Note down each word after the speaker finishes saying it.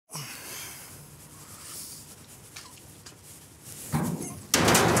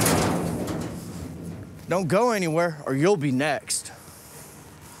Don't go anywhere or you'll be next.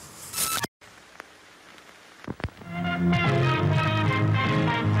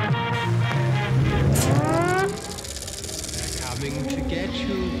 Coming to get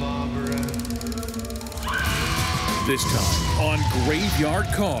you, Barbara. This time on Graveyard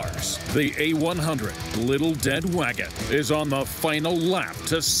Carz, the A-100 Little Dead Wagon is on the final lap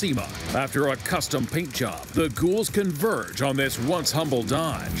to SEMA. After a custom paint job, the ghouls converge on this once humble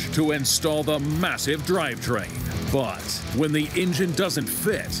Dodge to install the massive drivetrain. But when the engine doesn't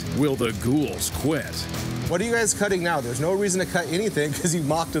fit, will the ghouls quit? What are you guys cutting now? There's no reason to cut anything because you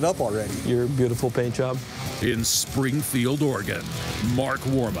mocked it up already. Your beautiful paint job. In Springfield, Oregon, Mark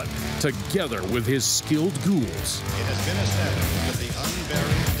Warman, together with his skilled ghouls, it has been established that the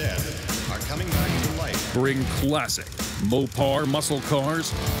unburied dead are coming back to life. Bring classic Mopar muscle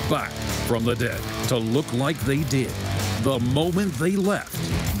cars back from the dead to look like they did the moment they left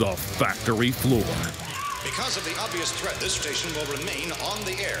the factory floor. Because of the obvious threat, this station will remain on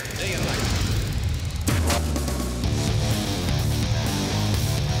the air day and night.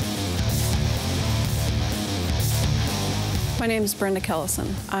 My name is Brenda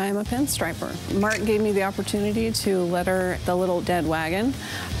Kellison. I'm a pinstriper. Mark gave me the opportunity to letter the Little Dead Wagon,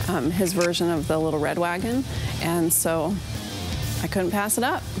 his version of the Little Red Wagon, and so I couldn't pass it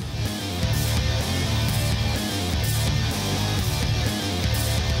up.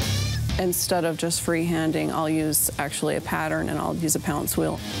 Instead of just freehanding, I'll use actually a pattern and I'll use a pounce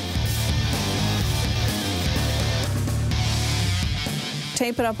wheel.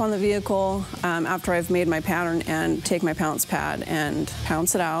 Tape it up on the vehicle after I've made my pattern and take my pounce pad and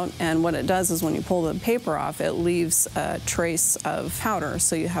pounce it out. And what it does is when you pull the paper off, it leaves a trace of powder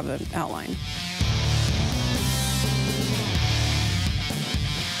so you have an outline.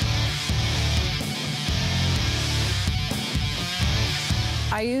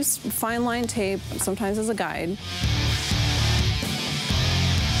 I use fine line tape sometimes as a guide.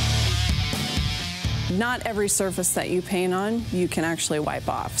 Not every surface that you paint on, you can actually wipe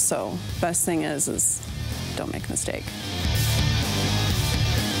off. So best thing is don't make a mistake.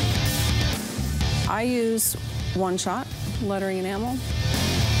 I use one-shot lettering enamel.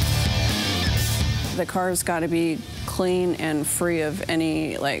 The car's got to be clean and free of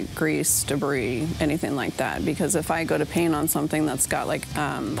any like grease, debris, anything like that. Because if I go to paint on something that's got like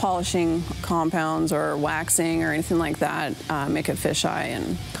polishing compounds or waxing or anything like that, it could fisheye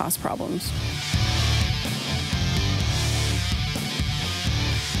and cause problems.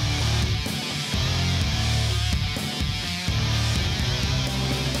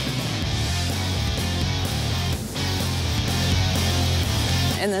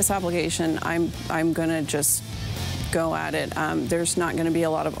 In this application, I'm gonna just go at it. There's not gonna be a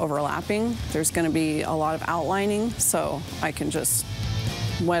lot of overlapping. There's gonna be a lot of outlining, so I can just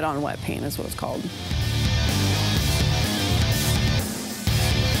wet on wet paint is what it's called.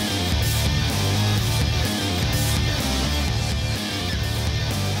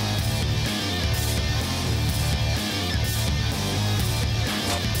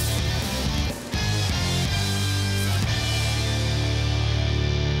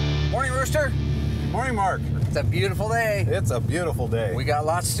 Morning, Rooster. Morning, Mark. It's a beautiful day. It's a beautiful day. We got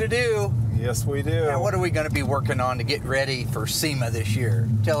lots to do. Yes, we do. Now, what are we going to be working on to get ready for SEMA this year?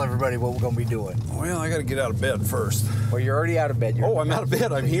 Tell everybody what we're going to be doing. Well, I got to get out of bed first. Well, you're already out of bed. Oh, I'm out of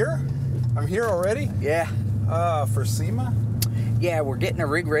bed. I'm here? I'm here already? Yeah. For SEMA? Yeah, we're getting a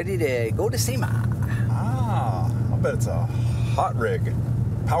rig ready to go to SEMA. Ah, I'll bet it's a hot rig.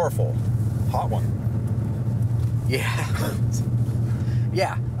 Powerful. Hot one. Yeah.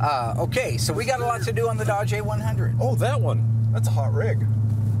 Yeah. Okay, so we got a lot to do on the Dodge A-100. Oh, that one. That's a hot rig.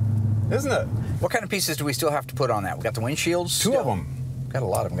 Isn't it? What kind of pieces do we still have to put on that? We got the windshields. Two of them. Got a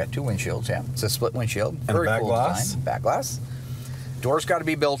lot of them. Got two windshields, yeah. It's a split windshield. And very back cool glass. design. Back glass. Doors got to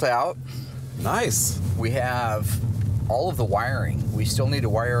be built out. Nice. We have all of the wiring. We still need to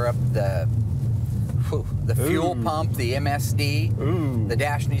wire up the fuel pump, the MSD. Ooh. The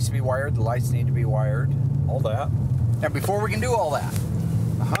dash needs to be wired. The lights need to be wired. All that. Now, before we can do all that,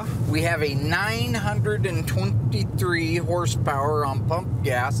 we have a 923 horsepower on pump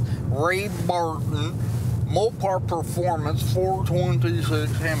gas Ray Barton Mopar Performance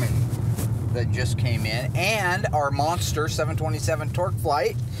 426 HEMI that just came in, and our monster 727 Torque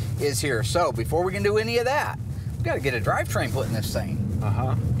Flight is here. So before we can do any of that, we've got to get a drivetrain put in this thing.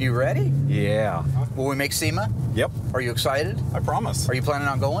 You ready? Yeah. Will we make SEMA? Yep. Are you excited? I promise. Are you planning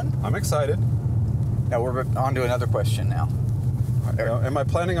on going? I'm excited. Now we're on to another question now. Am I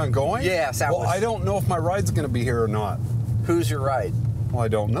planning on going? Yes. Well, I don't know if my ride's going to be here or not. Who's your ride? Well, I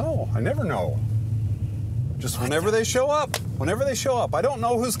don't know. I never know. Just whenever they show up. Whenever they show up. I don't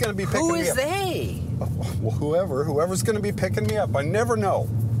know who's going to be picking me up. Who is they? Well, whoever's going to be picking me up. I never know.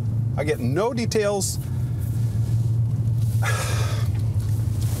 I get no details.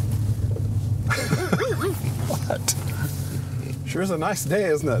 What? Sure is a nice day,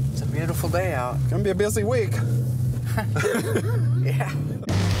 isn't it? It's a beautiful day out. Gonna be a busy week. Yeah.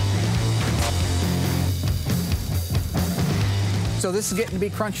 So this is getting to be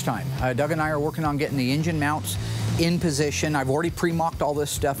crunch time. Doug and I are working on getting the engine mounts in position. I've already pre-mocked all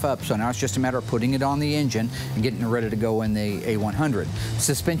this stuff up, so now it's just a matter of putting it on the engine and getting it ready to go in the A-100.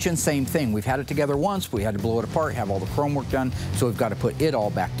 Suspension, same thing. We've had it together once, but we had to blow it apart, have all the chrome work done, so we've got to put it all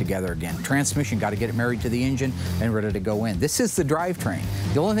back together again. Transmission, got to get it married to the engine and ready to go in. This is the drivetrain.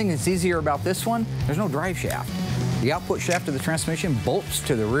 The only thing that's easier about this one, there's no drive shaft. The output shaft of the transmission bolts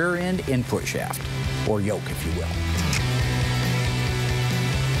to the rear end input shaft, or yoke, if you will.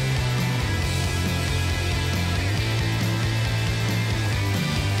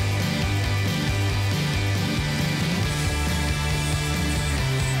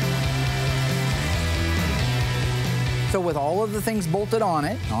 So with all of the things bolted on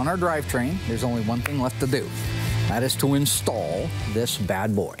it, on our drivetrain, there's only one thing left to do. That is to install this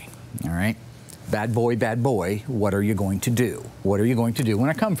bad boy, all right? Bad boy, what are you going to do? What are you going to do when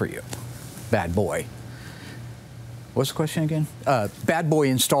I come for you? Bad boy. What's the question again? Bad boy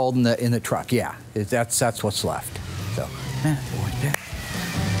installed in the truck, yeah. That's what's left. So, bad boy, bad.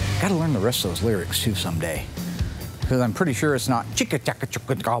 Gotta learn the rest of those lyrics too someday. Because I'm pretty sure it's not chicka chaka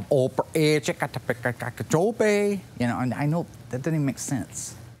chaka chicka chaka chope. You know, and I know that doesn't even make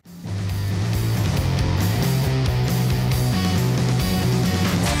sense.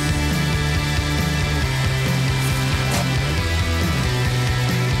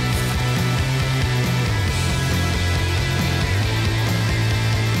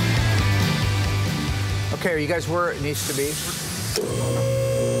 Okay, are you guys where it needs to be?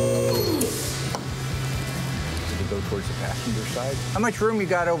 Go towards the passenger side. How much room you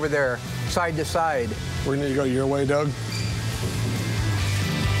got over there, side to side? We need to go your way, Doug.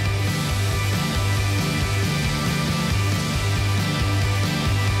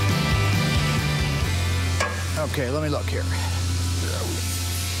 Okay, let me look here.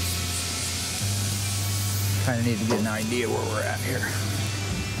 Kind of need to get an idea where we're at here.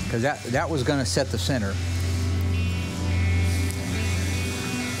 Because that was going to set the center.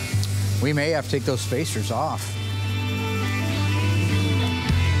 We may have to take those spacers off.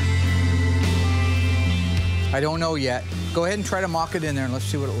 I don't know yet. Go ahead and try to mock it in there and let's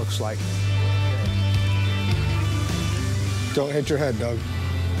see what it looks like. Don't hit your head, Doug.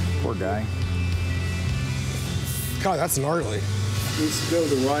 Poor guy. God, that's gnarly. Needs to go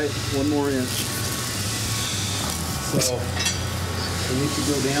to the right 1 more inch. So we need to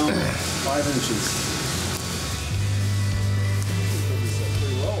go down 5 inches.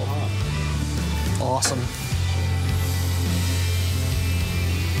 Pretty low, huh? Awesome.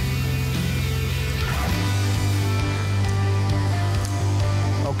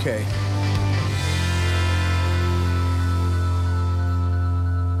 Okay.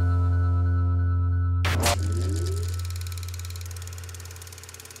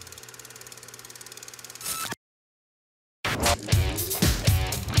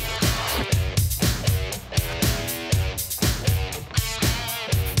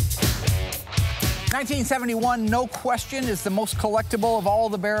 $1971, no question, is the most collectible of all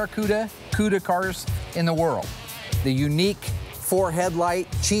the Barracuda cars in the world. The unique 4-headlight,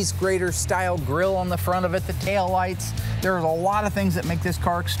 cheese grater style grill on the front of it, the tail lights. There's a lot of things that make this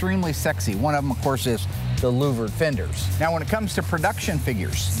car extremely sexy. One of them, of course, is the louvered fenders. Now, when it comes to production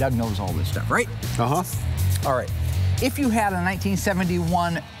figures, Doug knows all this stuff, right? Uh-huh. All right. If you had a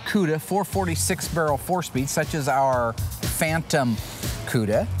 1971 Cuda 446 barrel 4-speed, such as our Phantom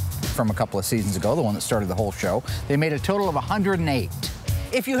Cuda from a couple of seasons ago, the one that started the whole show, they made a total of 108.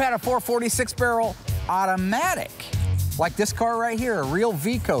 If you had a 446 barrel automatic, like this car right here, a real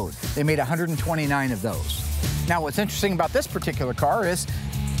V code, they made 129 of those. Now, what's interesting about this particular car is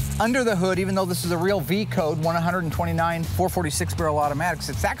under the hood, even though this is a real V code, 129 446 barrel automatics,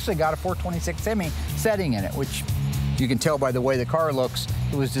 it's actually got a 426 HEMI setting in it, which you can tell by the way the car looks,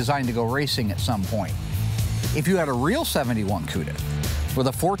 it was designed to go racing at some point. If you had a real 71 Cuda with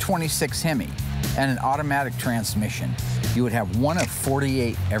a 426 HEMI and an automatic transmission, you would have one of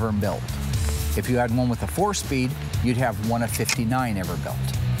 48 ever built. If you had one with a 4-speed, you'd have one of 59 ever built.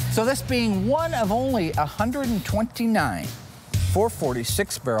 So this being one of only 129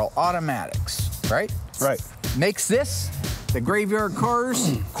 446 barrel automatics, right? Right. Makes this the Graveyard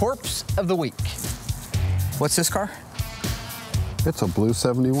Cars Corpse of the Week. What's this car? It's a blue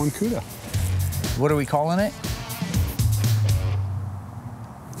 71 Cuda. What are we calling it?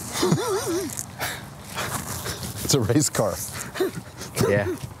 It's a race car.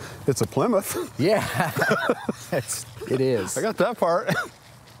 Yeah. It's a Plymouth. Yeah. It is. I got that part.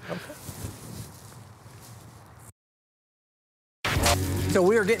 So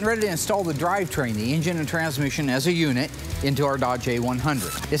we are getting ready to install the drivetrain, the engine and transmission as a unit, into our Dodge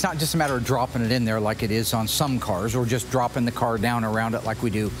A-100. It's not just a matter of dropping it in there like it is on some cars, or just dropping the car down around it like we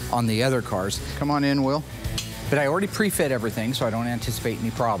do on the other cars. Come on in, Will. But I already pre-fit everything, so I don't anticipate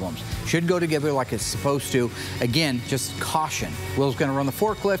any problems. Should go together like it's supposed to. Again, just caution. Will's gonna run the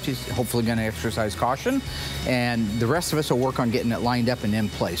forklift. He's hopefully gonna exercise caution. And the rest of us will work on getting it lined up and in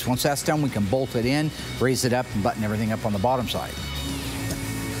place. Once that's done, we can bolt it in, raise it up, and button everything up on the bottom side.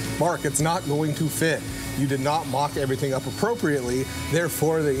 Mark, it's not going to fit. You did not mock everything up appropriately,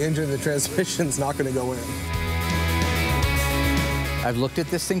 therefore the engine and the transmission's not going to go in. I've looked at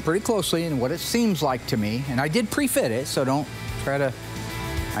this thing pretty closely and what it seems like to me, and I did pre-fit it, so don't try to,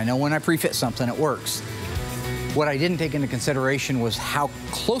 I know when I pre-fit something, it works. What I didn't take into consideration was how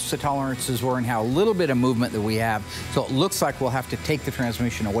close the tolerances were and how little bit of movement that we have, so it looks like we'll have to take the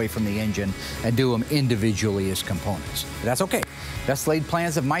transmission away from the engine and do them individually as components. But that's okay. Best laid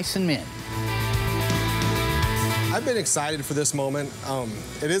plans of mice and men. I've been excited for this moment.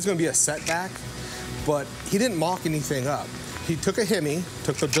 It is going to be a setback, but he didn't mock anything up. He took a HEMI,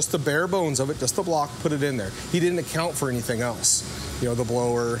 took just the bare bones of it, just the block, put it in there. He didn't account for anything else. You know, the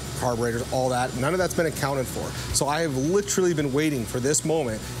blower, carburetors, all that. None of that's been accounted for. So I have literally been waiting for this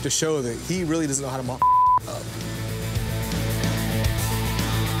moment to show that he really doesn't know how to mock up.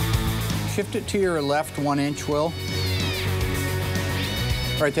 Shift it to your left 1 inch, Will.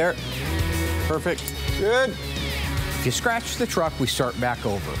 Right there. Perfect. Good. If you scratch the truck, we start back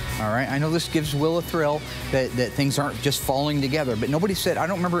over, all right? I know this gives Will a thrill that things aren't just falling together, but nobody said, I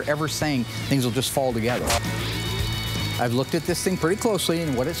don't remember ever saying things will just fall together. I've looked at this thing pretty closely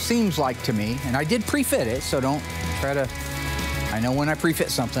and what it seems like to me, and I did pre-fit it, so don't try to, I know when I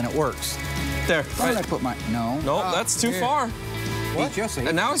pre-fit something, it works. There. Why did I put my, no. No, that's too far. What? Jesse.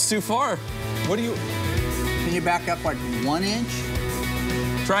 And now it's too far. What do you... Can you back up like 1 inch?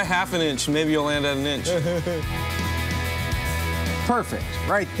 Try ½ an inch, maybe you'll land at an inch. Perfect,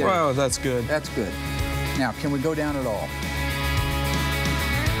 right there. Wow, that's good. That's good. Now, can we go down at all?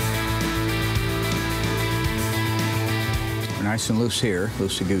 We're nice and loose here,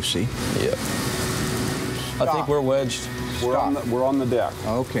 loosey-goosey. Yep. I think we're wedged. We're on the deck.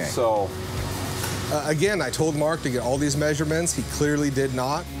 Okay. So. Again, I told Mark to get all these measurements. He clearly did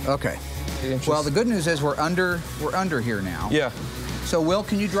not. Okay. Well, the good news is we're under here now. Yeah. So, Will,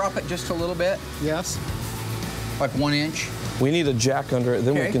 can you drop it just a little bit? Yes. Like 1 inch? We need a jack under it,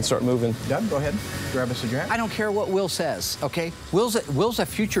 then we can start moving. Doug, go ahead. Grab us a jack. I don't care what Will says, okay? Will's a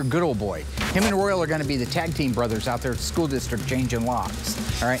future good old boy. Him and Royal are going to be the tag team brothers out there at the school district changing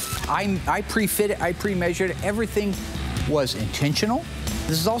locks, all right? I pre-fit it, I pre-measured it. Everything was intentional.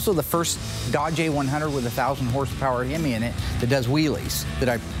 This is also the first Dodge A-100 with 1,000 horsepower HEMI in it that does wheelies that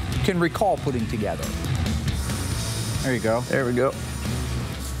I can recall putting together. There you go. There we go.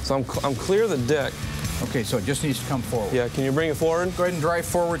 So I'm clear of the deck. Okay, so it just needs to come forward. Yeah, can you bring it forward? Go ahead and drive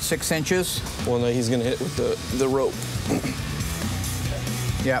forward 6 inches. Well, no, he's gonna hit with the rope.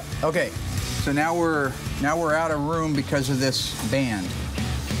 Yeah, okay. So now we're out of room because of this band.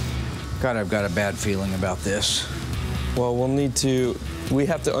 God, I've got a bad feeling about this. Well, we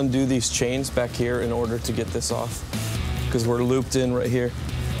have to undo these chains back here in order to get this off, because we're looped in right here.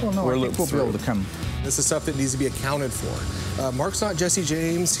 Well, no, I think we'll be able to come. This is stuff that needs to be accounted for. Mark's not Jesse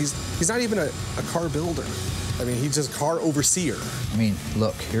James. He's not even a car builder. I mean, he's just car overseer. I mean,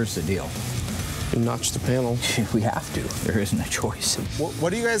 look, here's the deal. You notch the panel. We have to. There isn't a choice.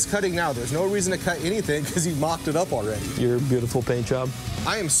 What are you guys cutting now? There's no reason to cut anything because you mocked it up already. Your beautiful paint job.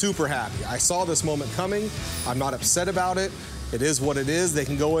 I am super happy. I saw this moment coming. I'm not upset about it. It is what it is. They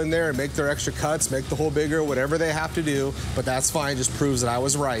can go in there and make their extra cuts, make the hole bigger, whatever they have to do, but that's fine. Just proves that I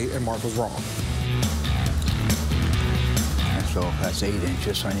was right and Mark was wrong. So that's 8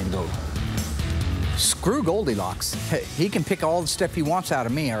 inches, so I need to go. Screw Goldilocks. He can pick all the stuff he wants out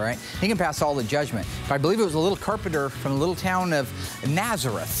of me, all right? He can pass all the judgment. I believe it was a little carpenter from the little town of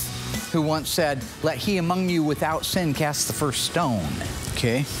Nazareth who once said, "Let he among you without sin cast the first stone."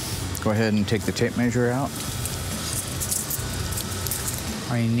 Okay, go ahead and take the tape measure out.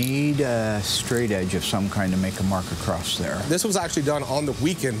 I need a straight edge of some kind to make a mark across there. This was actually done on the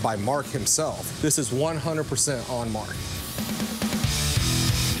weekend by Mark himself. This is 100% on Mark.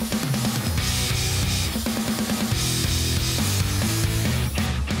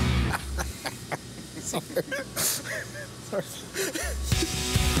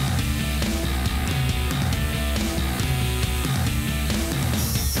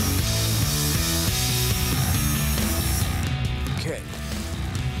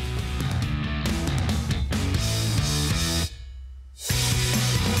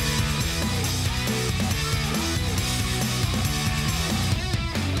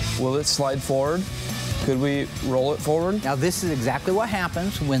 Will it slide forward? Could we roll it forward? Now this is exactly what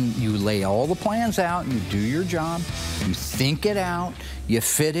happens when you lay all the plans out, you do your job, you think it out, you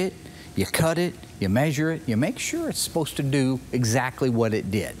fit it, you cut it, you measure it, you make sure it's supposed to do exactly what it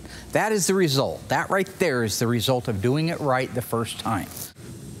did. That is the result. That right there is the result of doing it right the first time.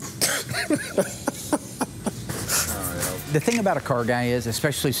 The thing about a car guy is,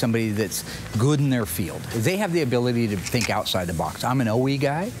 especially somebody that's good in their field, is they have the ability to think outside the box. I'm an OE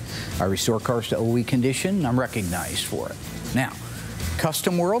guy. I restore cars to OE condition, and I'm recognized for it. Now,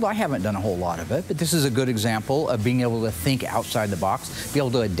 custom world, I haven't done a whole lot of it, but this is a good example of being able to think outside the box, be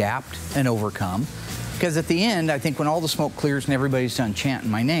able to adapt and overcome. Because at the end, I think when all the smoke clears and everybody's done chanting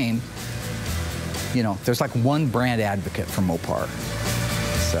my name, you know, there's like one brand advocate for Mopar.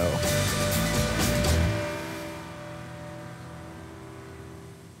 So.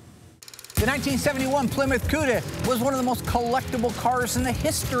 The 1971 Plymouth Cuda was one of the most collectible cars in the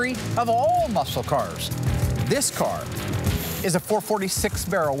history of all muscle cars. This car is a 446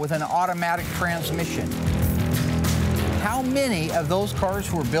 barrel with an automatic transmission. How many of those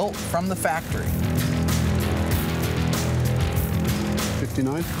cars were built from the factory?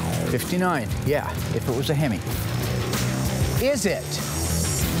 59? 59, yeah, if it was a HEMI. Is it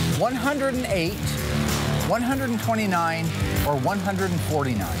 108, 129, or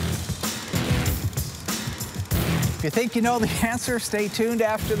 149? If you think you know the answer, stay tuned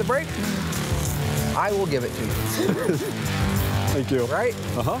after the break. I will give it to you. Thank you. Right?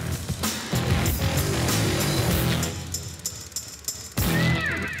 Uh-huh.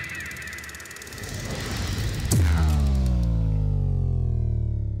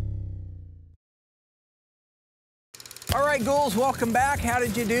 All right, ghouls, welcome back. How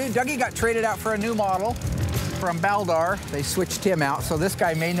did you do? Dougie got traded out for a new model from Baldar. They switched him out, so this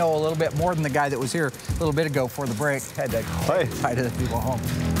guy may know a little bit more than the guy that was here a little bit ago for the break. Had to tie to the people home.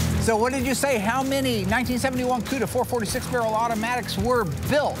 So what did you say? How many 1971 Cuda 446 barrel automatics were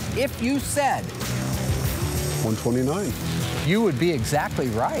built? If you said 129. You would be exactly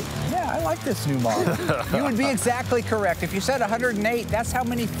right. Yeah, I like this new model. You would be exactly correct. If you said 108, that's how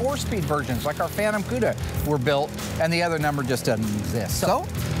many 4-speed versions, like our Phantom Cuda, were built, and the other number just doesn't exist. So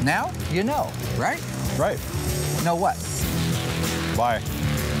now you know, right? Right. Know what? Why?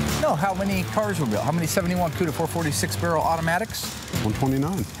 No, how many cars were built? How many 71 Cuda 446 barrel automatics?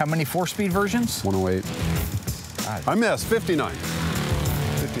 129. How many 4-speed versions? 108. I missed. 59.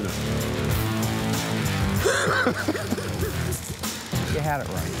 59. You had it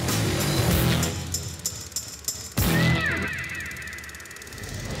right.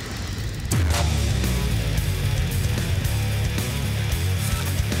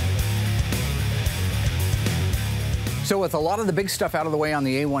 So with a lot of the big stuff out of the way on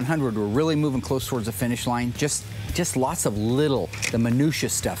the A-100, we're really moving close towards the finish line. Just lots of the minutia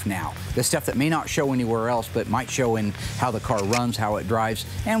stuff now. The stuff that may not show anywhere else, but might show in how the car runs, how it drives,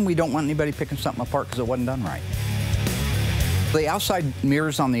 and we don't want anybody picking something apart because it wasn't done right. The outside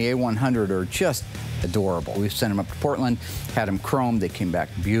mirrors on the A-100 are just adorable. We've sent them up to Portland, had them chromed, they came back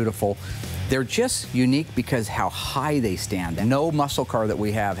beautiful. They're just unique because how high they stand. And no muscle car that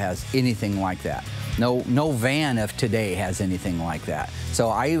we have has anything like that. No van of today has anything like that. So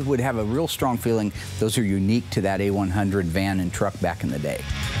I would have a real strong feeling those are unique to that A-100 van and truck back in the day.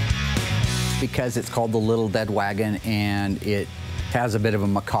 Because it's called the Little Dead Wagon and it has a bit of a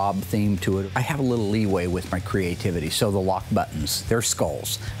macabre theme to it. I have a little leeway with my creativity. So the lock buttons, they're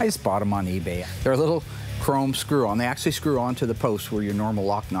skulls. I just bought them on eBay. They're a little chrome screw on. They actually screw onto the post where your normal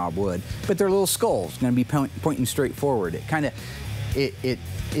lock knob would, but they're little skulls, going to be pointing straight forward. It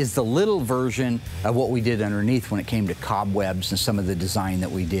is the little version of what we did underneath when it came to cobwebs and some of the design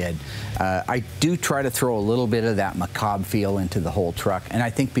that we did. I do try to throw a little bit of that macabre feel into the whole truck, and I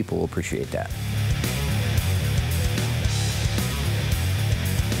think people will appreciate that.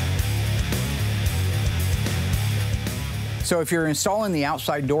 So if you're installing the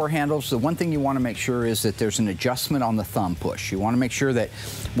outside door handles, the one thing you want to make sure is that there's an adjustment on the thumb push. You want to make sure that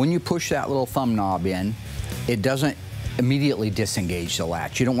when you push that little thumb knob in, it doesn't immediately disengage the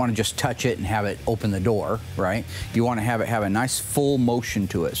latch. You don't want to just touch it and have it open the door, right? You want to have it have a nice full motion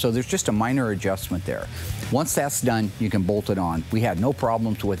to it. So there's just a minor adjustment there. Once that's done, you can bolt it on. We had no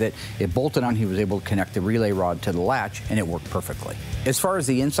problems with it. It bolted on, he was able to connect the relay rod to the latch, and it worked perfectly. As far as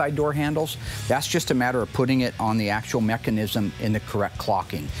the inside door handles, that's just a matter of putting it on the actual mechanism in the correct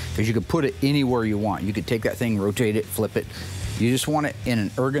clocking. Because you could put it anywhere you want. You could take that thing, rotate it, flip it. You just want it in an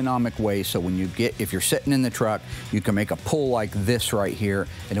ergonomic way so when if you're sitting in the truck, you can make a pull like this right here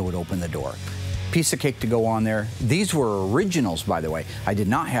and it would open the door. Piece of cake to go on there. These were originals, by the way. I did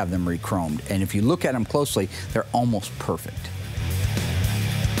not have them re-chromed, and if you look at them closely, they're almost perfect.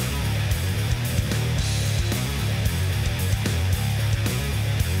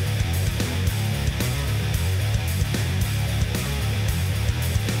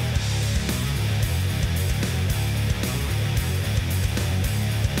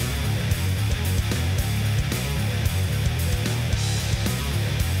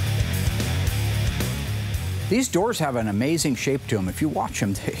 These doors have an amazing shape to them. If you watch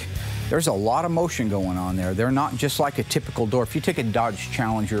them, there's a lot of motion going on there. They're not just like a typical door. If you take a Dodge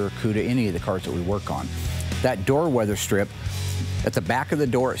Challenger or Cuda, any of the cars that we work on, that door weather strip, at the back of the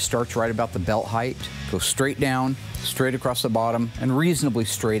door, it starts right about the belt height, goes straight down, straight across the bottom, and reasonably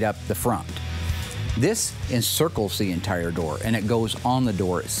straight up the front. This encircles the entire door, and it goes on the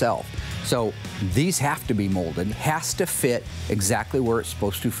door itself. So these have to be molded, has to fit exactly where it's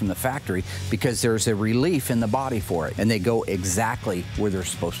supposed to from the factory, because there's a relief in the body for it, and they go exactly where they're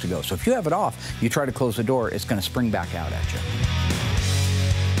supposed to go. So if you have it off, you try to close the door, it's going to spring back out at you.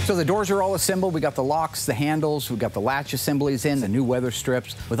 So the doors are all assembled. We got the locks, the handles, we got the latch assemblies in, the new weather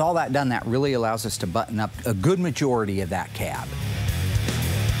strips. With all that done, that really allows us to button up a good majority of that cab.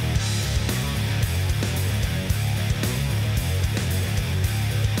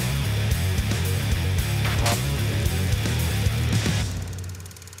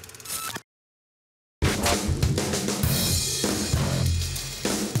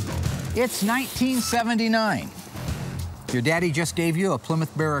 It's 1979. Your daddy just gave you a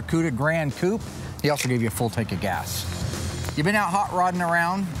Plymouth Barracuda Grand Coupe. He also gave you a full tank of gas. You've been out hot rodding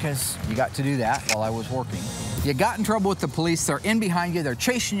around because you got to do that while I was working. You got in trouble with the police. They're in behind you. They're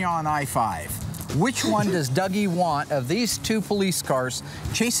chasing you on I-5. Which one does Dougie want of these two police cars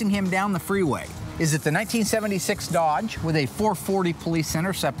chasing him down the freeway? Is it the 1976 Dodge with a 440 Police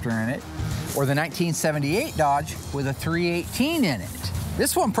Interceptor in it, or the 1978 Dodge with a 318 in it?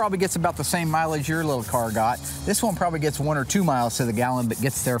 This one probably gets about the same mileage your little car got. This one probably gets 1 or 2 miles to the gallon, but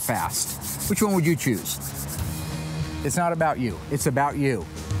gets there fast. Which one would you choose? It's not about you, it's about you.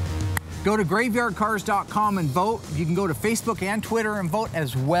 Go to graveyardcars.com and vote. You can go to Facebook and Twitter and vote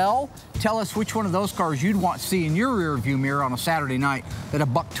as well. Tell us which one of those cars you'd want to see in your rear view mirror on a Saturday night at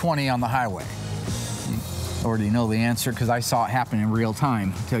 $120 on the highway. You already know the answer because I saw it happen in real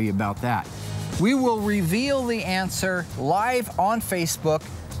time. I'll tell you about that. We will reveal the answer live on Facebook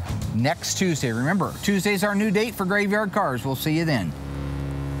next Tuesday. Remember, Tuesday's our new date for Graveyard Cars. We'll see you then.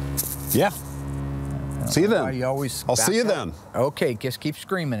 Yeah. See you then. You always I'll see you then. Okay, just keep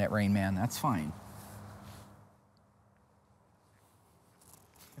screaming it, Rain Man. That's fine.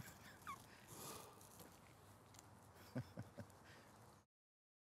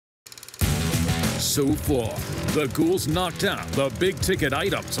 So far, the ghouls knocked out the big-ticket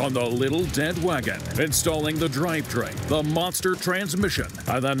items on the little dead wagon, installing the drivetrain, the monster transmission,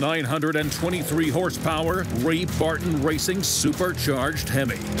 and the 923-horsepower Ray Barton Racing supercharged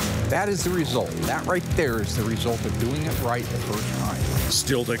HEMI. That is the result. That right there is the result of doing it right the first time.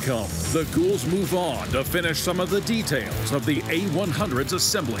 Still to come, the ghouls move on to finish some of the details of the A-100's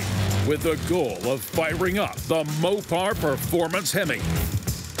assembly, with the goal of firing up the Mopar Performance HEMI.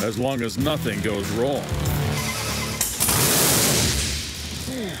 As long as nothing goes wrong.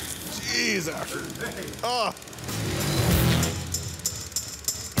 Jeez, that hurt. Oh.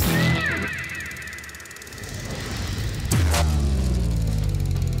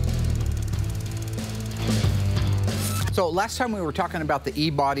 So last time we were talking about the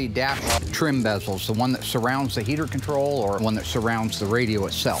E-body dash trim bezels, the one that surrounds the heater control or one that surrounds the radio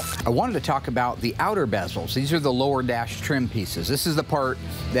itself. I wanted to talk about the outer bezels. These are the lower dash trim pieces. This is the part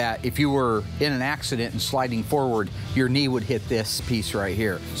that if you were in an accident and sliding forward, your knee would hit this piece right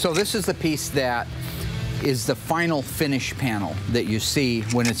here. So this is the piece that is the final finish panel that you see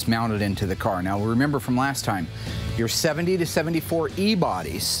when it's mounted into the car. Now remember from last time, your 70 to 74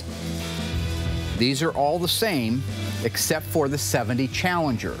 E-bodies, these are all the same except for the 70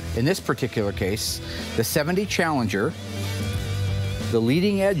 Challenger. In this particular case, the 70 Challenger, the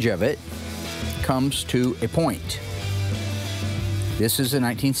leading edge of it comes to a point. This is a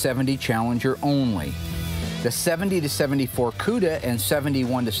 1970 Challenger only. The 70 to 74 Cuda and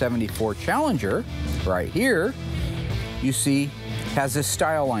 71 to 74 Challenger, right here, you see has a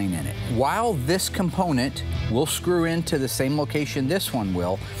style line in it. While this component will screw into the same location this one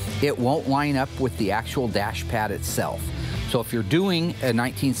will, it won't line up with the actual dash pad itself. So if you're doing a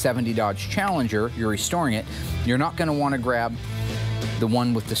 1970 Dodge Challenger, you're restoring it, you're not gonna wanna grab the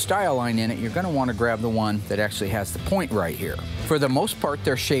one with the style line in it, you're gonna wanna grab the one that actually has the point right here. For the most part,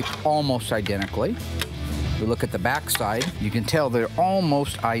 they're shaped almost identically. If we look at the back side, you can tell they're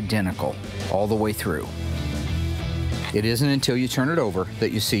almost identical all the way through. It isn't until you turn it over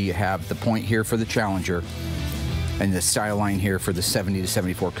that you see you have the point here for the Challenger and the style line here for the 70 to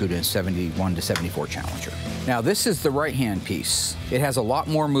 74 Cuda and 71 to 74 Challenger. Now this is the right-hand piece. It has a lot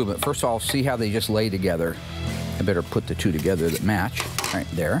more movement. First of all, see how they just lay together. I better put the two together that match, right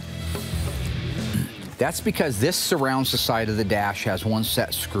there. That's because this surrounds the side of the dash, has one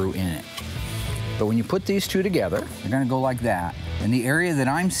set screw in it. But when you put these two together, they're gonna go like that. And the area that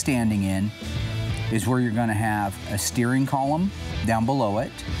I'm standing in is where you're going to have a steering column down below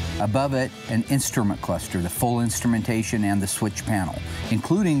it, above it an instrument cluster, the full instrumentation and the switch panel,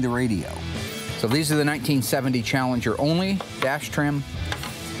 including the radio. So these are the 1970 Challenger only dash trim,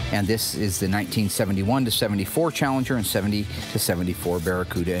 and this is the 1971 to 74 Challenger and 70 to 74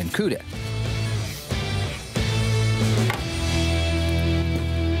 Barracuda and Cuda.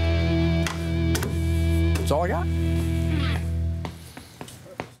 That's all I got.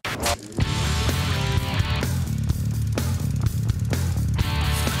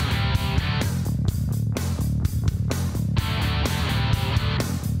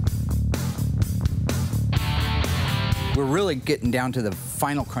 We're really getting down to the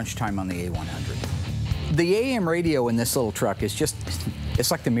final crunch time on the A-100. The AM radio in this little truck is just, it's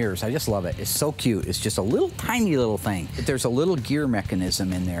like the mirrors. I just love it. It's so cute. It's just a little tiny little thing. There's a little gear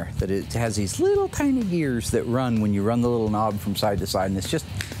mechanism in there that it has these little tiny gears that run when you run the little knob from side to side, and it's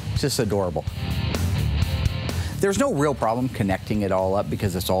just adorable. There's no real problem connecting it all up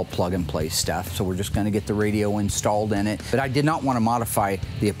because it's all plug-and-play stuff, so we're just going to get the radio installed in it. But I did not want to modify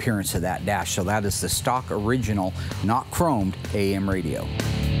the appearance of that dash, so that is the stock original, not chromed, AM radio.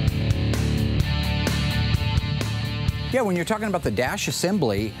 Yeah, when you're talking about the dash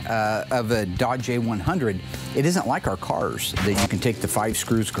assembly of a Dodge A-100, it isn't like our cars that you can take the 5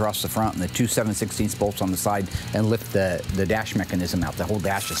 screws across the front and the 2 7/16 bolts on the side and lift the dash mechanism out, the whole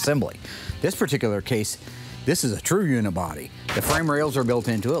dash assembly. This particular case, this is a true unibody. The frame rails are built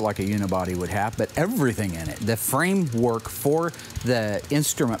into it like a unibody would have, but everything in it, the framework for the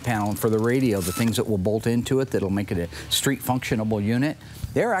instrument panel and for the radio, the things that will bolt into it that'll make it a street functionable unit,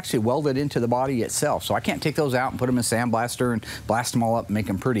 they're actually welded into the body itself. So I can't take those out and put them in a sandblaster and blast them all up and make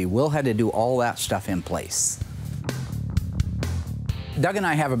them pretty. Will had to do all that stuff in place. Doug and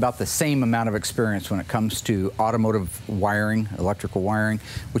I have about the same amount of experience when it comes to automotive wiring, electrical wiring,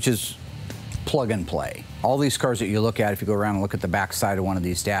 which is plug and play. All these cars that you look at, if you go around and look at the back side of one of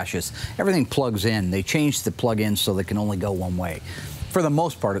these dashes, everything plugs in. They changed the plug-in so they can only go one way. For the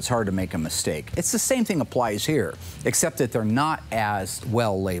most part, it's hard to make a mistake. It's the same thing applies here, except that they're not as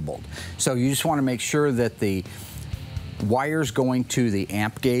well labeled. So you just want to make sure that the wires going to the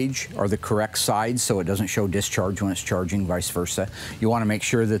amp gauge are the correct sides so it doesn't show discharge when it's charging, vice versa. You want to make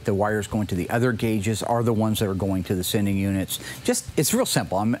sure that the wires going to the other gauges are the ones that are going to the sending units. Just, it's real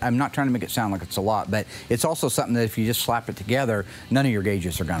simple. I'm not trying to make it sound like it's a lot, but it's also something that if you just slap it together, none of your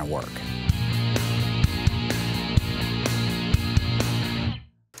gauges are going to work.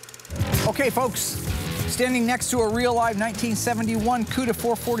 Okay, folks, standing next to a real live 1971 Cuda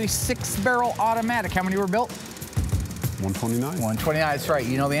 446 barrel automatic. How many were built? 129. 129, that's right.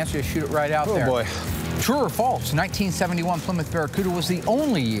 You know the answer, shoot it right out there. Oh boy. True or false, 1971 Plymouth Barracuda was the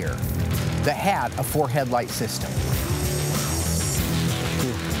only year that had a 4-headlight system.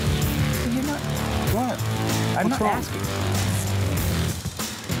 You're not, what? I'm not asking.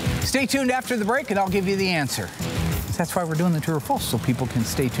 Stay tuned after the break and I'll give you the answer. That's why we're doing the true or false, so people can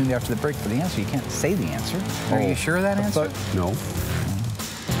stay tuned after the break for the answer. You can't say the answer. Are you sure of that answer? No.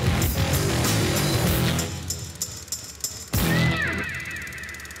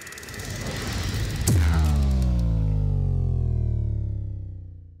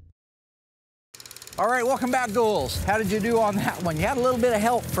 All right, welcome back, Ghouls. How did you do on that one? You had a little bit of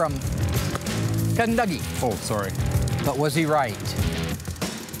help from Cousin Dougie. Oh, sorry. But was he right?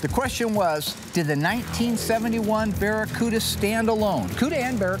 The question was, did the 1971 Barracuda stand alone, Cuda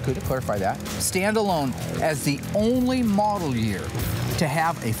and Barracuda, clarify that, stand alone as the only model year to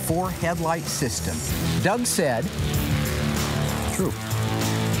have a 4-headlight system? Doug said, true.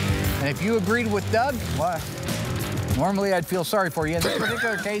 And if you agreed with Doug, well, normally I'd feel sorry for you. In this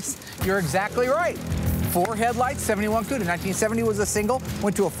particular case, you're exactly right. 4 headlights, 71 Cuda. 1970 was a single,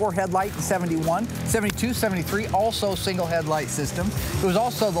 went to a 4-headlight in 71. 72, 73, also single headlight system. It was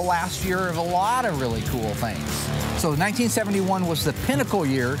also the last year of a lot of really cool things. So 1971 was the pinnacle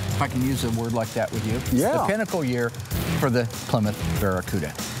year, if I can use a word like that with you. Yeah. The pinnacle year for the Plymouth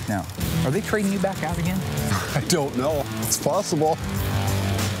Barracuda. Now, are they trading you back out again? I don't know. It's possible.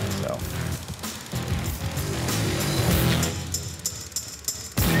 So.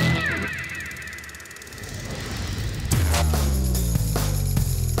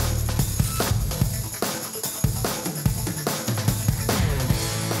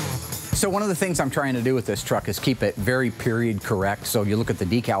 So one of the things I'm trying to do with this truck is keep it very period correct. So you look at the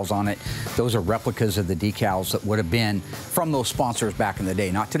decals on it, those are replicas of the decals that would have been from those sponsors back in the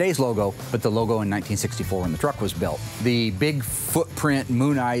day. Not today's logo, but the logo in 1964 when the truck was built. The big footprint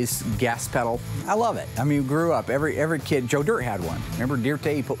Moon Eyes gas pedal, I love it. I mean, grew up, every kid, Joe Dirt had one. Remember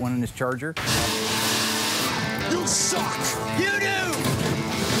Dirte, he put one in his Charger? You suck! You do!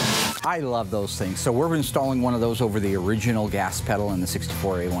 I love those things. So we're installing one of those over the original gas pedal in the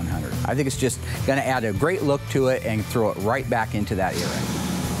 64 A100. I think it's just going to add a great look to it and throw it right back into that era.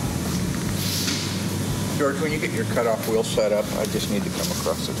 George, when you get your cutoff wheel set up, I just need to come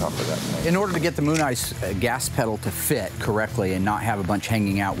across the top of that thing. In order to get the Moon Ice gas pedal to fit correctly and not have a bunch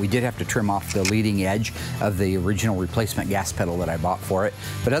hanging out, we did have to trim off the leading edge of the original replacement gas pedal that I bought for it.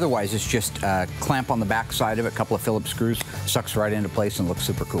 But otherwise, it's just a clamp on the back side of it, a couple of Phillips screws, sucks right into place and looks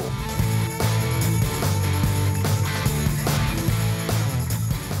super cool.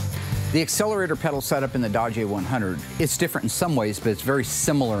 The accelerator pedal setup in the Dodge A100, it's different in some ways, but it's very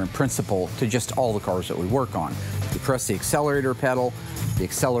similar in principle to just all the cars that we work on. You press the accelerator pedal, the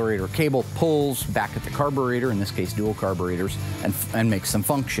accelerator cable pulls back at the carburetor, in this case dual carburetors, and makes them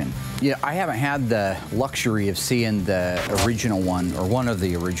function. Yeah, I haven't had the luxury of seeing the original one, or one of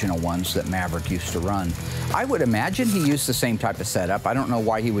the original ones that Maverick used to run. I would imagine he used the same type of setup. I don't know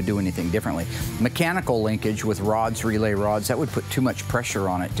why he would do anything differently. Mechanical linkage with rods, relay rods, that would put too much pressure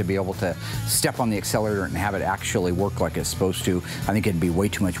on it to be able to step on the accelerator and have it actually work like it's supposed to. I think it'd be way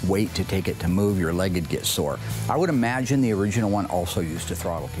too much weight to take it to move. Your leg would get sore. I would imagine the original one also used a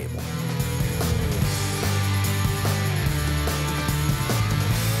throttle cable.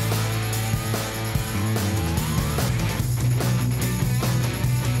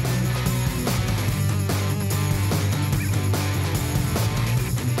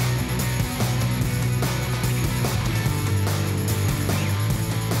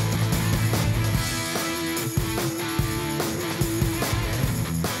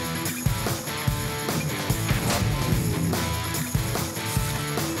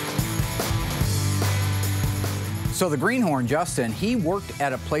 So the greenhorn, Justin, he worked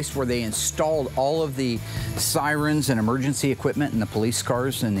at a place where they installed all of the sirens and emergency equipment in the police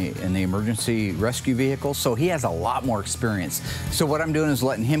cars and the emergency rescue vehicles. So he has a lot more experience. So what I'm doing is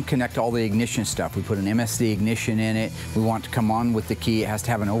letting him connect all the ignition stuff. We put an MSD ignition in it. We want it to come on with the key. It has to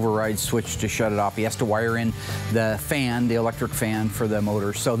have an override switch to shut it off. He has to wire in the fan, the electric fan for the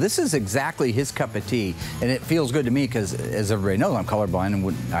motor. So this is exactly his cup of tea. And it feels good to me because, as everybody knows, I'm colorblind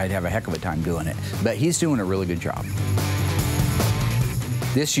and I'd have a heck of a time doing it. But he's doing a really good job.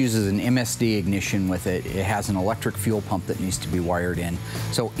 This uses an MSD ignition with it. It has an electric fuel pump that needs to be wired in.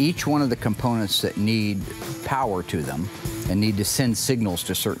 So each one of the components that need power to them and need to send signals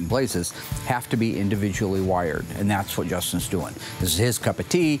to certain places have to be individually wired. And that's what Justin's doing. This is his cup of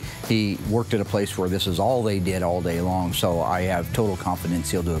tea. He worked at a place where this is all they did all day long. So I have total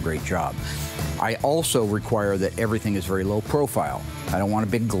confidence he'll do a great job. I also require that everything is very low profile. I don't want a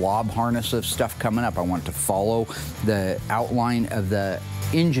big glob harness of stuff coming up. I want it to follow the outline of the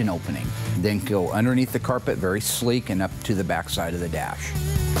engine opening, then go underneath the carpet, very sleek, and up to the back side of the dash.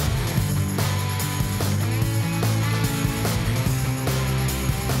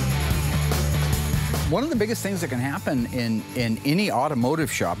 One of the biggest things that can happen in any automotive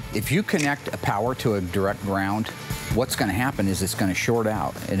shop, if you connect a power to a direct ground, what's going to happen is it's going to short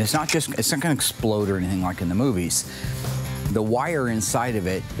out. And it's not going to explode or anything like in the movies. The wire inside of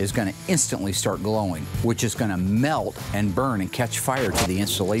it is going to instantly start glowing, which is going to melt and burn and catch fire to the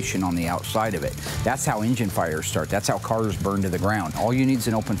insulation on the outside of it. That's how engine fires start. That's how cars burn to the ground. All you need is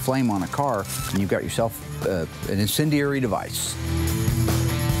an open flame on a car, and you've got yourself an incendiary device.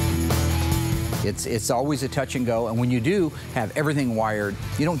 It's always a touch and go, and when you do have everything wired,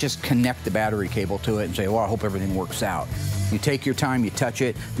 you don't just connect the battery cable to it and say, well, I hope everything works out. You take your time, you touch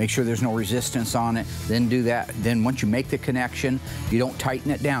it, make sure there's no resistance on it, then do that. Then once you make the connection, you don't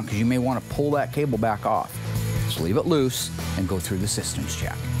tighten it down because you may want to pull that cable back off. Just leave it loose and go through the systems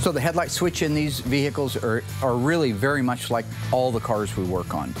check. So the headlight switch in these vehicles are really very much like all the cars we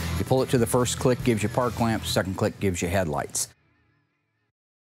work on. You pull it to the first click, gives you park lamps, second click gives you headlights.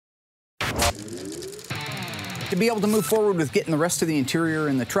 To be able to move forward with getting the rest of the interior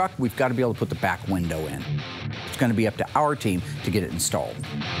in the truck, we've got to be able to put the back window in. It's going to be up to our team to get it installed.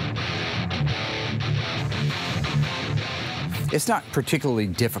 It's not particularly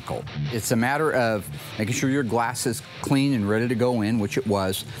difficult. It's a matter of making sure your glass is clean and ready to go in, which it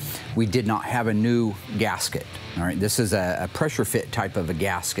was. We did not have a new gasket. All right, this is a pressure fit type of a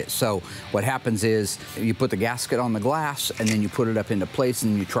gasket. So what happens is you put the gasket on the glass and then you put it up into place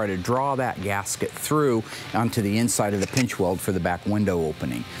and you try to draw that gasket through onto the inside of the pinch weld for the back window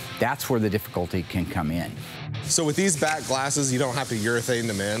opening. That's where the difficulty can come in. So with these back glasses, you don't have to urethane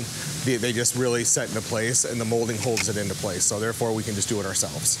them in. They just really set into place and the molding holds it into place. So therefore we can just do it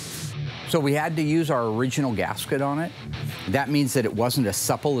ourselves. So we had to use our original gasket on it. That means that it wasn't as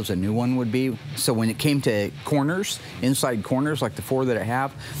supple as a new one would be. So when it came to corners, inside corners like the 4 that I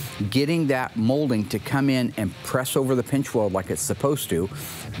have, getting that molding to come in and press over the pinch weld like it's supposed to,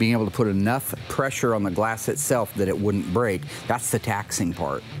 being able to put enough pressure on the glass itself that it wouldn't break, that's the taxing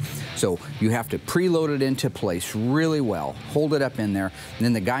part. So you have to preload it into place really well, hold it up in there, and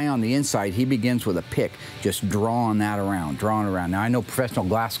then the guy on the inside, he begins with a pick, just drawing that around, drawing around. Now I know professional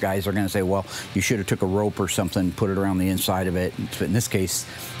glass guys are gonna say, well, you should have took a rope or something, put it around the inside of it. But in this case,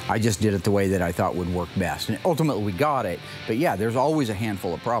 I just did it the way that I thought would work best. And ultimately we got it, but yeah, there's always a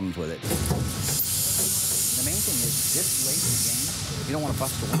handful of problems with it. The main thing is, this late in the game, you don't want to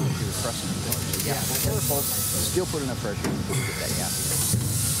bust a window if you're pressing the door. So yeah, be careful, still put enough pressure to get that gap.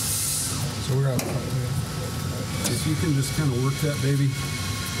 So we're out. If you can just kind of work that, baby,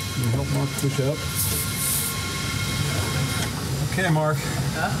 and help Mark push up. Okay, Mark.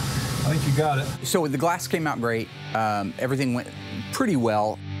 I think you got it. So the glass came out great. Everything went pretty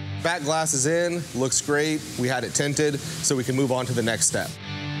well. Back glass is in, looks great. We had it tinted, so we can move on to the next step.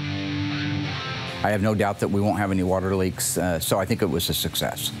 I have no doubt that we won't have any water leaks, so I think it was a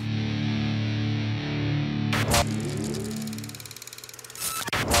success.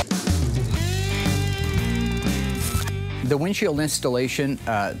 The windshield installation,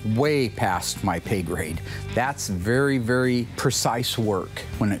 way past my pay grade. That's very, very precise work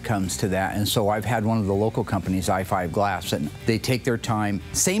when it comes to that. And so I've had one of the local companies, I-5 Glass, and they take their time.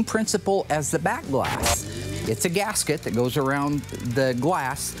 Same principle as the back glass. It's a gasket that goes around the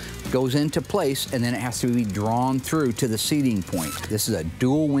glass, goes into place, and then it has to be drawn through to the seating point. This is a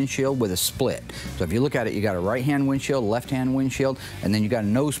dual windshield with a split. So if you look at it, you got a right-hand windshield, left-hand windshield, and then you got a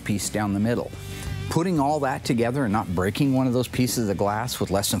nose piece down the middle. Putting all that together and not breaking one of those pieces of glass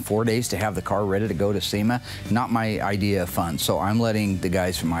with less than 4 days to have the car ready to go to SEMA, not my idea of fun. So I'm letting the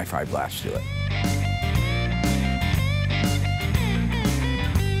guys from I-5 Glass do it.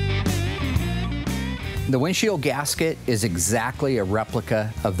 The windshield gasket is exactly a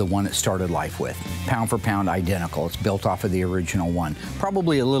replica of the one it started life with. Pound for pound identical. It's built off of the original one.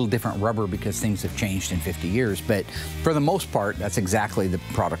 Probably a little different rubber because things have changed in 50 years, but for the most part, that's exactly the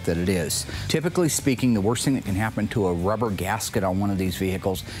product that it is. Typically speaking, the worst thing that can happen to a rubber gasket on one of these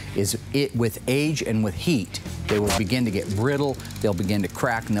vehicles is with age and with heat, they will begin to get brittle, they'll begin to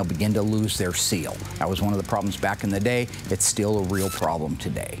crack, and they'll begin to lose their seal. That was one of the problems back in the day. It's still a real problem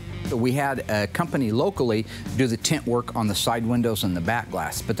today. We had a company locally do the tint work on the side windows and the back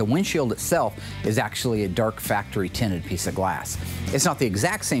glass, but the windshield itself is actually a dark factory tinted piece of glass. It's not the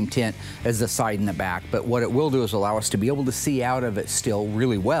exact same tint as the side and the back, but what it will do is allow us to be able to see out of it still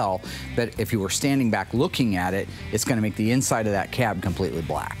really well, but if you were standing back looking at it, it's going to make the inside of that cab completely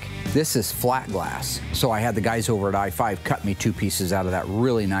black. This is flat glass, so I had the guys over at I-5 cut me 2 pieces out of that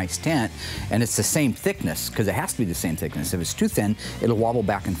really nice tint, and it's the same thickness, because it has to be the same thickness. If it's too thin, it'll wobble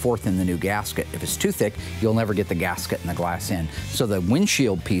back and forth in the new gasket. If it's too thick, you'll never get the gasket and the glass in. So the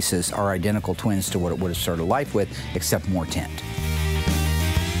windshield pieces are identical twins to what it would have started life with, except more tint.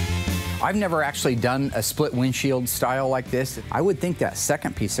 I've never actually done a split windshield style like this. I would think that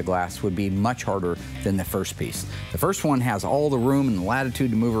second piece of glass would be much harder than the first piece. The first one has all the room and the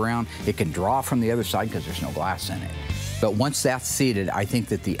latitude to move around. It can draw from the other side because there's no glass in it. But once that's seated, I think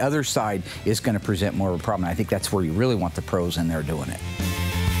that the other side is going to present more of a problem. I think that's where you really want the pros in there doing it.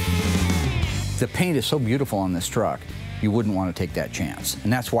 The paint is so beautiful on this truck, you wouldn't want to take that chance.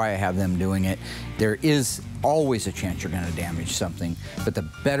 And that's why I have them doing it. There is always a chance you're going to damage something, but the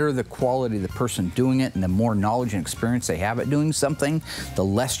better the quality of the person doing it and the more knowledge and experience they have at doing something, the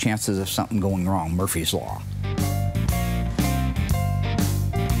less chances of something going wrong. Murphy's Law.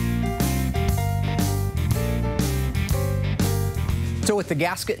 So with the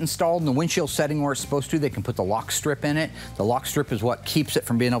gasket installed and the windshield setting where it's supposed to, they can put the lock strip in it. The lock strip is what keeps it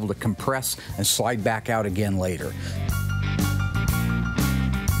from being able to compress and slide back out again later.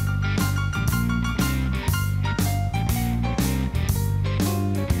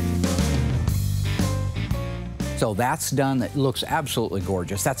 So that's done. It looks absolutely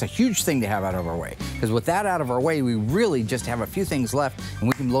gorgeous. That's a huge thing to have out of our way, because with that out of our way, we really just have a few things left, and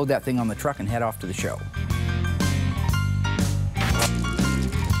we can load that thing on the truck and head off to the show.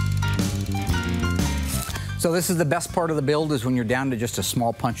 So this is the best part of the build, is when you're down to just a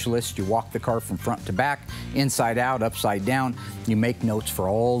small punch list. You walk the car from front to back, inside out, upside down. You make notes for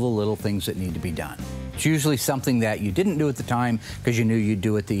all the little things that need to be done. It's usually something that you didn't do at the time because you knew you'd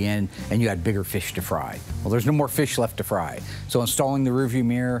do at the end and you had bigger fish to fry. Well, there's no more fish left to fry. So installing the rearview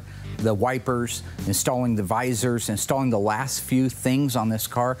mirror, the wipers, installing the visors, installing the last few things on this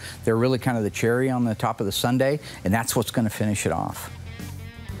car, they're really kind of the cherry on the top of the sundae, and that's what's going to finish it off.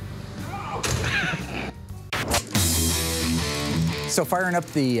 So firing up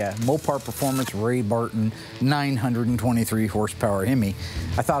the Mopar Performance Ray Barton 923 horsepower Hemi,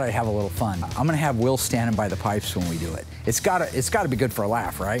 I thought I'd have a little fun. I'm gonna have Will standing by the pipes when we do it. It's gotta be good for a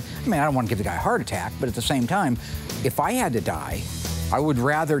laugh, right? I mean, I don't want to give the guy a heart attack, but at the same time, if I had to die, I would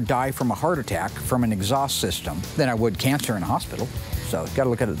rather die from a heart attack from an exhaust system than I would cancer in a hospital. So gotta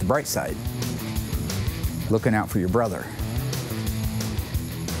look at it the bright side. Looking out for your brother.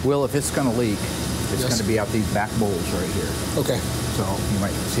 Will, if it's gonna leak, it's going to be out these back bowls right here. Okay. So you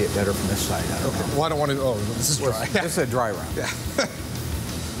might see it better from this side. I don't know. Well, I don't want to. Oh, this is dry. This is a dry round. Yeah.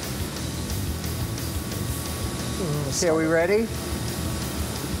 Okay, are we ready?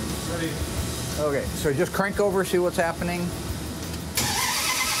 Ready. Okay, so just crank over, see what's happening.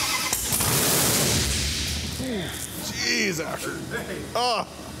 Jeez, that hurt. Oh,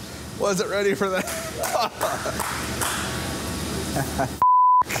 wasn't ready for that.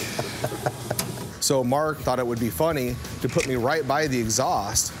 So Mark thought it would be funny to put me right by the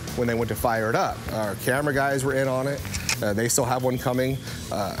exhaust when they went to fire it up. Our camera guys were in on it. They still have one coming.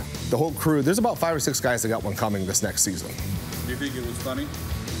 The whole crew, there's about 5 or 6 guys that got one coming this next season. Do you think it was funny?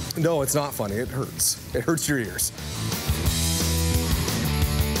 No, it's not funny. It hurts. It hurts your ears.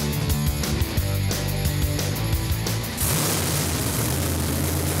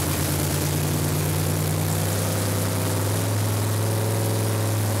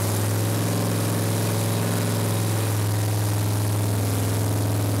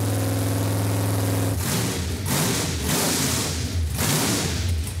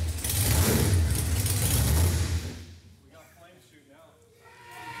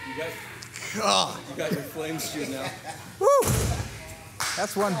 You got your flames shooting out. Woo!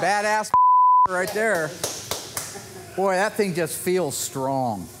 That's one badass right there. Boy, that thing just feels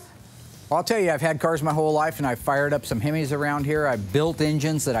strong. Well, I'll tell you, I've had cars my whole life, and I've fired up some Hemis around here. I've built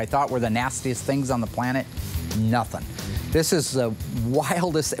engines that I thought were the nastiest things on the planet. Nothing. This is the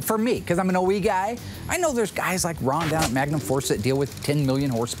wildest, for me, because I'm an OE guy. I know there's guys like Ron down at Magnum Force that deal with 10 million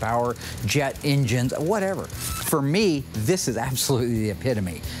horsepower, jet engines, whatever. For me, this is absolutely the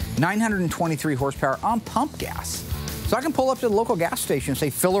epitome. 923 horsepower on pump gas. So I can pull up to the local gas station and say,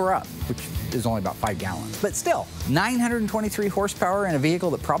 fill her up, which is only about 5 gallons. But still, 923 horsepower in a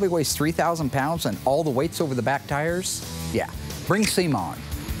vehicle that probably weighs 3,000 pounds and all the weight's over the back tires? Yeah, bring SEMA on.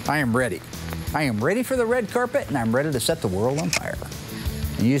 I am ready. I am ready for the red carpet, and I'm ready to set the world on fire.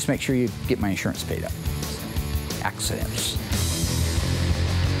 And you just make sure you get my insurance paid up. Accidents.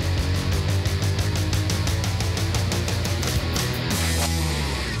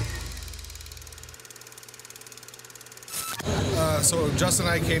 So Justin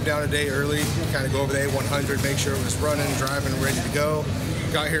and I came down a day early, kind of go over the A-100, make sure it was running, driving, ready to go.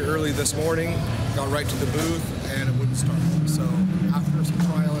 Got here early this morning, got right to the booth, and it wouldn't start. So after some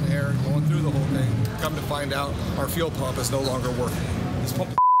trial and error, going through the whole thing, come to find out our fuel pump is no longer working. This pump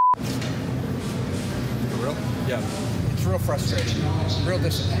For real? Yeah. It's real frustrating, real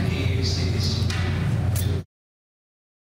disappointing.